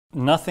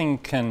Nothing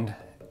can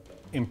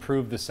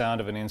improve the sound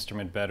of an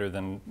instrument better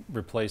than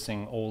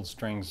replacing old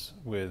strings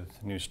with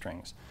new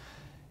strings.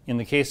 In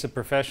the case of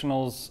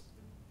professionals,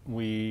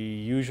 we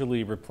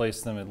usually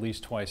replace them at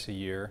least twice a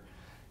year.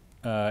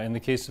 In the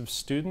case of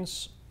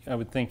students, I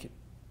would think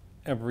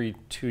every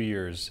 2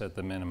 years at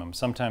the minimum.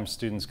 Sometimes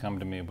students come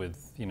to me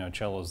with,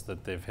 cellos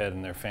that they've had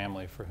in their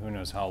family for who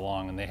knows how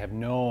long, and they have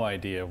no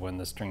idea when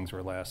the strings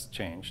were last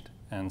changed.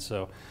 And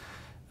so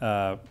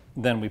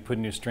then we put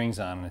new strings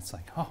on, and it's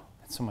like, oh,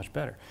 it's so much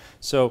better.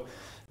 So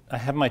I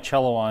have my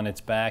cello on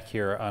its back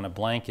here on a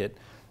blanket.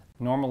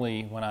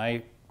 Normally, when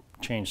I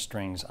change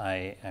strings,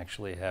 I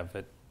actually have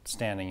it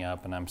standing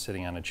up and I'm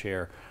sitting on a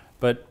chair.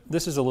 But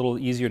this is a little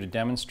easier to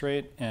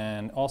demonstrate,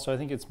 and also I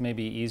think it's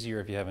maybe easier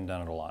if you haven't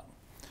done it a lot.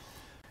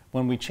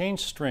 When we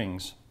change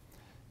strings,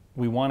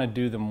 we want to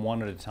do them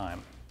one at a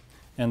time.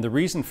 And the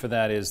reason for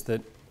that is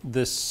that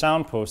this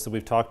sound post that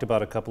we've talked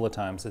about a couple of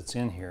times that's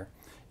in here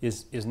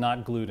is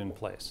not glued in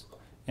place.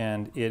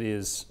 And it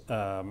is,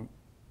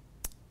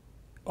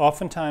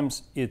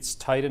 oftentimes it's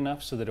tight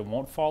enough so that it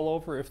won't fall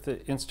over if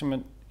the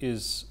instrument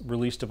is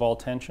released of all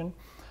tension,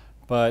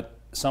 but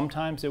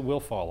sometimes it will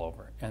fall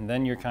over, and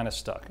then you're kind of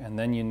stuck, and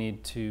then you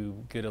need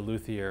to get a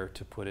luthier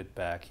to put it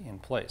back in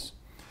place.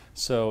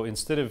 So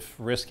instead of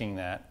risking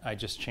that, I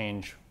just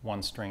change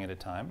one string at a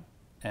time,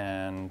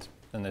 and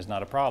then there's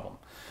not a problem.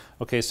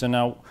 Okay, so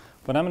now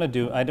what I'm going to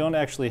do, I don't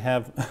actually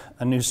have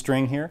a new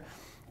string here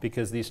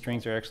because these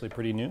strings are actually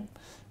pretty new,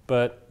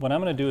 but what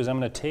I'm going to do is I'm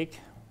going to take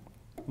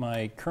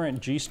my current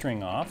G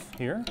string off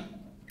here,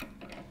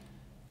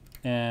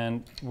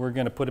 and we're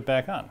going to put it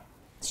back on.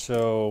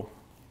 So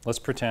let's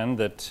pretend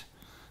that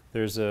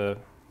there's a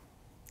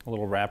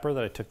little wrapper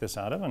that I took this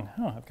out of, and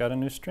I've got a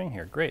new string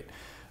here. Great.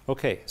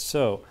 Okay,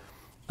 so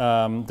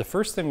the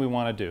first thing we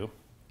want to do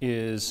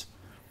is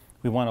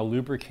we want to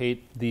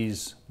lubricate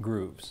these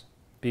grooves,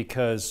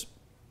 because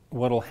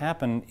what will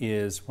happen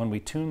is when we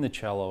tune the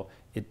cello,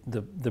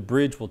 the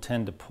bridge will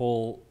tend to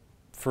pull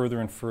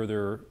further and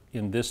further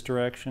in this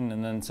direction,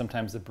 and then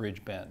sometimes the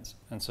bridge bends.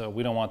 And so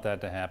we don't want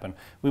that to happen.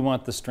 We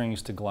want the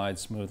strings to glide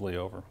smoothly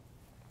over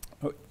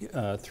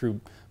through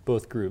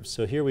both grooves.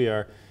 So here we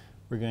are.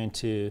 We're going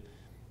to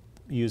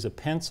use a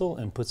pencil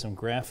and put some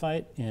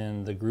graphite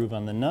in the groove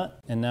on the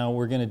nut, and now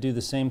we're going to do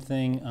the same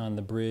thing on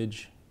the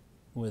bridge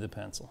with a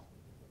pencil.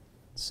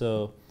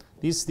 So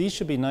these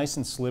should be nice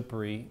and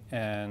slippery,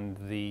 and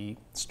the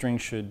string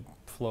should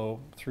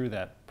flow through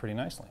that pretty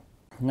nicely.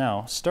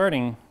 Now,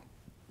 starting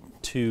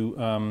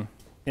to,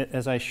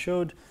 as I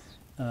showed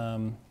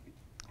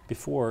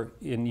before,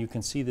 and you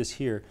can see this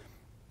here,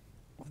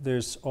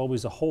 there's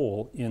always a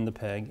hole in the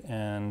peg,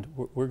 and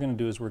what we're going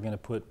to do is we're going to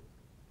put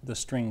the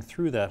string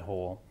through that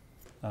hole,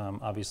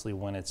 obviously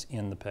when it's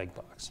in the peg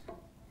box.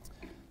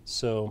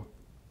 So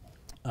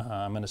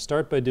I'm going to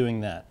start by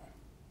doing that.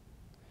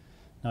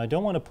 Now I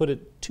don't want to put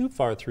it too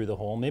far through the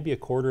hole, maybe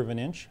 1/4 of an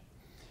inch,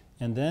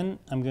 and then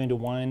I'm going to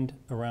wind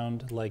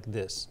around like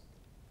this,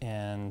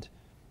 and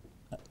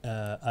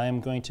I am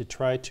going to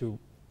try to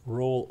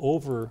roll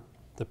over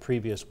the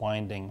previous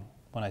winding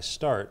when I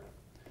start,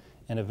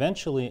 and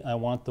eventually I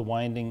want the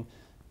winding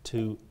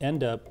to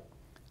end up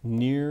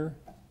near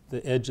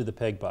the edge of the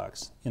peg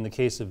box. In the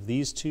case of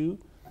these two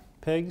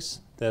pegs,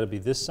 that'll be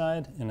this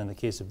side, and in the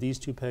case of these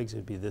two pegs,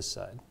 it'd be this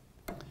side.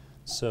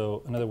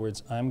 So in other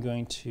words, I'm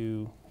going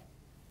to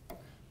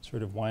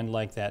sort of wind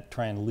like that,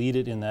 try and lead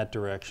it in that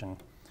direction.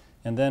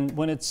 And then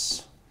when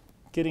it's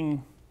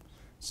getting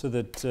so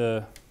that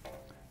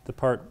the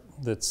part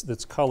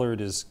that's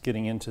colored is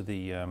getting into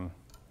the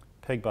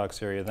peg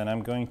box area, then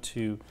I'm going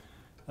to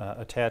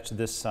attach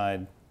this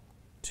side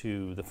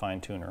to the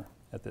fine tuner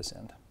at this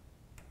end.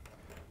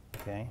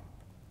 Okay,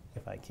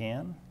 if I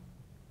can.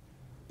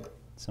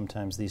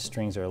 Sometimes these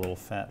strings are a little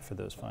fat for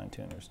those fine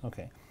tuners.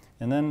 Okay,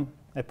 and then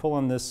I pull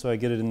on this so I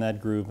get it in that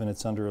groove, and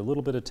it's under a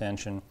little bit of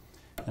tension,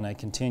 and I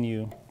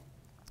continue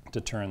to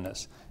turn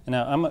this. And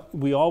now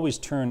we always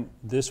turn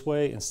this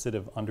way instead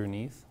of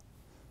underneath.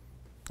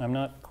 I'm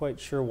not quite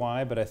sure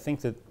why, but I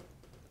think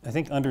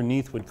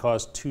underneath would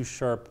cause too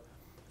sharp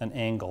an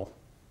angle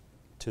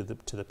to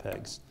the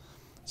pegs.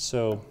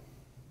 So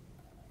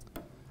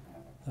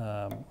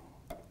I'm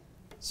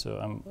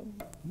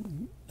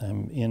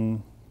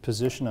in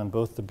position on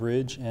both the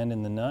bridge and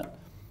in the nut,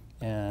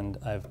 and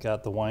I've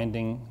got the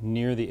winding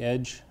near the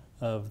edge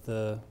of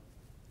the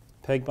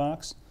peg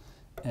box,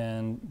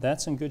 and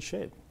that's in good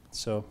shape.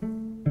 So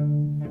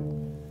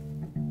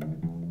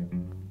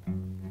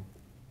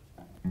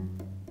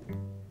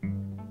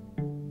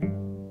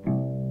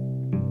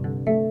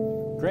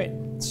great.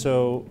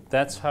 So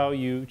that's how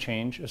you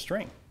change a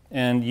string,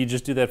 and you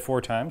just do that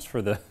 4 times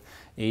for the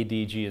A,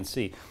 D, G, and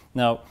C.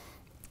 Now,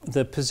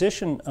 the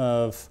position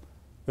of,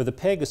 or the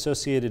peg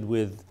associated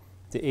with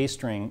the A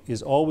string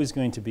is always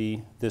going to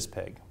be this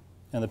peg,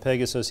 and the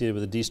peg associated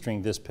with the D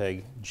string, this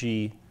peg,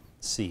 G,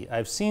 C.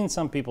 I've seen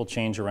some people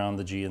change around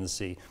the G and the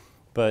C,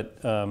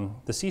 but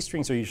the C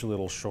strings are usually a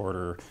little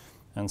shorter,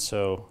 and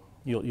so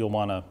you'll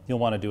want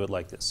to do it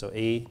like this. So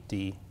A,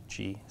 D,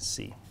 G,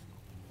 C.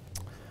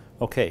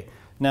 Okay.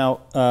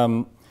 Now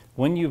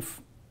when you've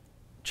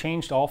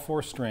changed all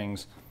 4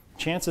 strings,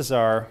 chances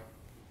are,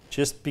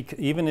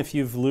 even if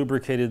you've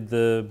lubricated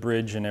the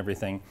bridge and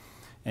everything,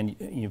 and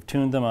you've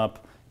tuned them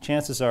up,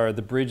 chances are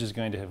the bridge is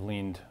going to have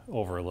leaned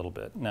over a little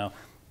bit. Now,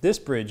 this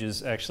bridge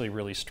is actually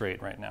really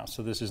straight right now,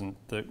 so this isn't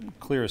the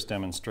clearest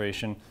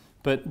demonstration,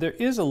 but there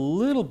is a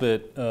little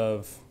bit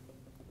of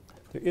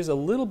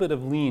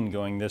lean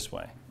going this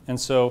way. And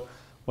so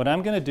what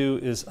I'm going to do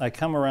is I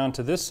come around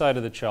to this side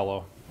of the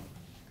cello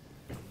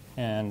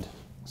and,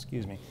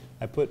 excuse me,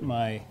 I put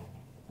my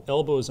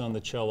elbows on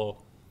the cello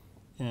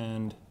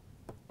and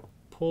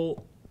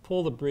pull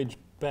the bridge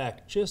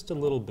back just a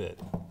little bit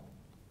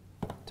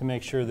to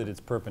make sure that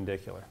it's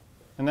perpendicular.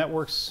 And that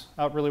works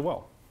out really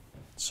well.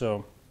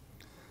 So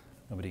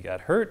nobody got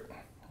hurt,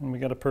 and we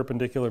got a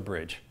perpendicular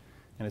bridge,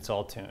 and it's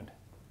all tuned.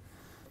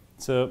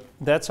 So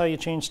that's how you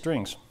change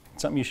strings.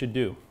 It's something you should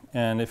do.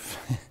 And if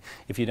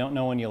you don't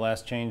know when you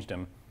last changed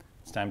them,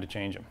 it's time to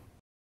change them.